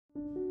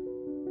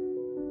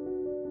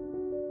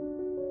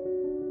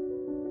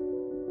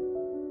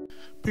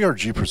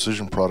BRG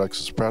Precision Products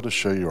is proud to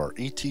show you our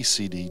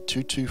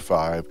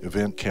ETCD225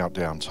 Event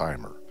Countdown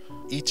Timer.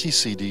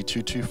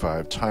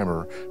 ETCD225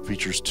 Timer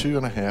features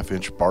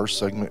 2.5-inch bar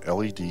segment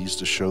LEDs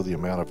to show the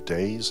amount of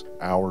days,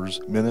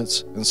 hours,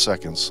 minutes, and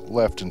seconds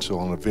left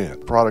until an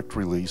event, product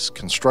release,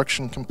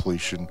 construction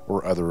completion,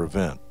 or other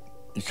event.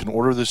 You can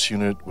order this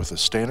unit with a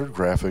standard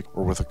graphic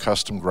or with a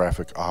custom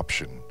graphic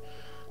option.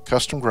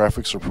 Custom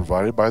graphics are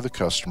provided by the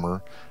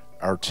customer.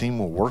 Our team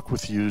will work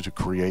with you to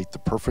create the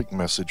perfect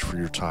message for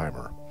your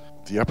timer.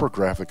 The upper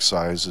graphic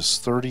size is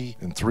 30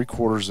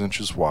 3/4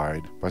 inches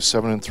wide by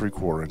 7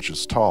 3/4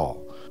 inches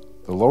tall.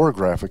 The lower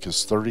graphic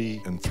is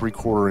 30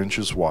 3/4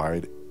 inches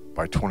wide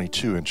by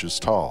 22 inches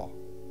tall.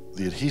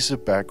 The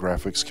adhesive back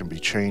graphics can be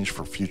changed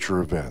for future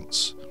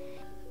events.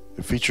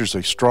 It features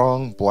a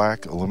strong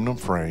black aluminum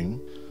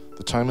frame.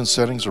 The time and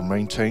settings are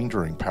maintained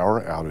during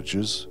power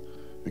outages.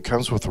 It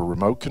comes with a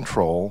remote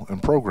control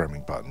and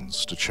programming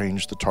buttons to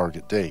change the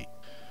target date.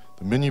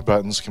 The menu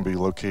buttons can be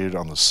located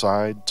on the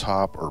side,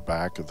 top, or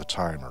back of the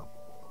timer.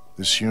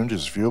 This unit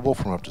is viewable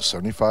from up to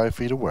 75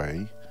 feet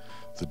away.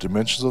 The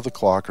dimensions of the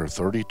clock are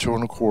 32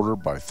 1/4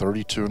 by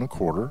 32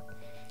 1/4.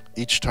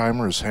 Each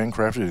timer is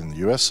handcrafted in the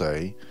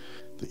USA.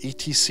 The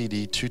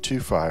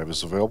ETCD225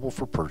 is available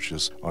for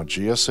purchase on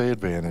GSA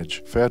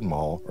Advantage,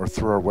 FedMall, or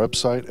through our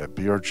website at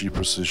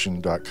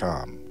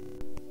brgprecision.com.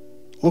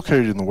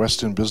 Located in the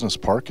West End Business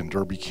Park in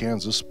Derby,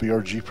 Kansas,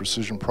 BRG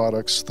Precision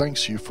Products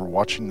thanks you for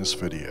watching this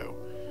video.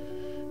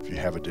 If you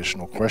have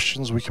additional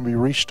questions, we can be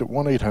reached at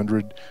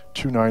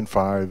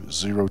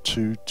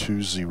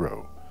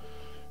 1-800-295-0220.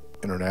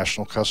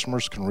 International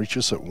customers can reach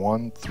us at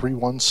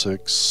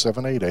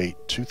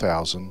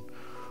 1-316-788-2000,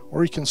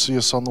 or you can see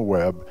us on the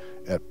web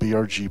at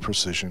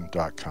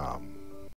brgprecision.com.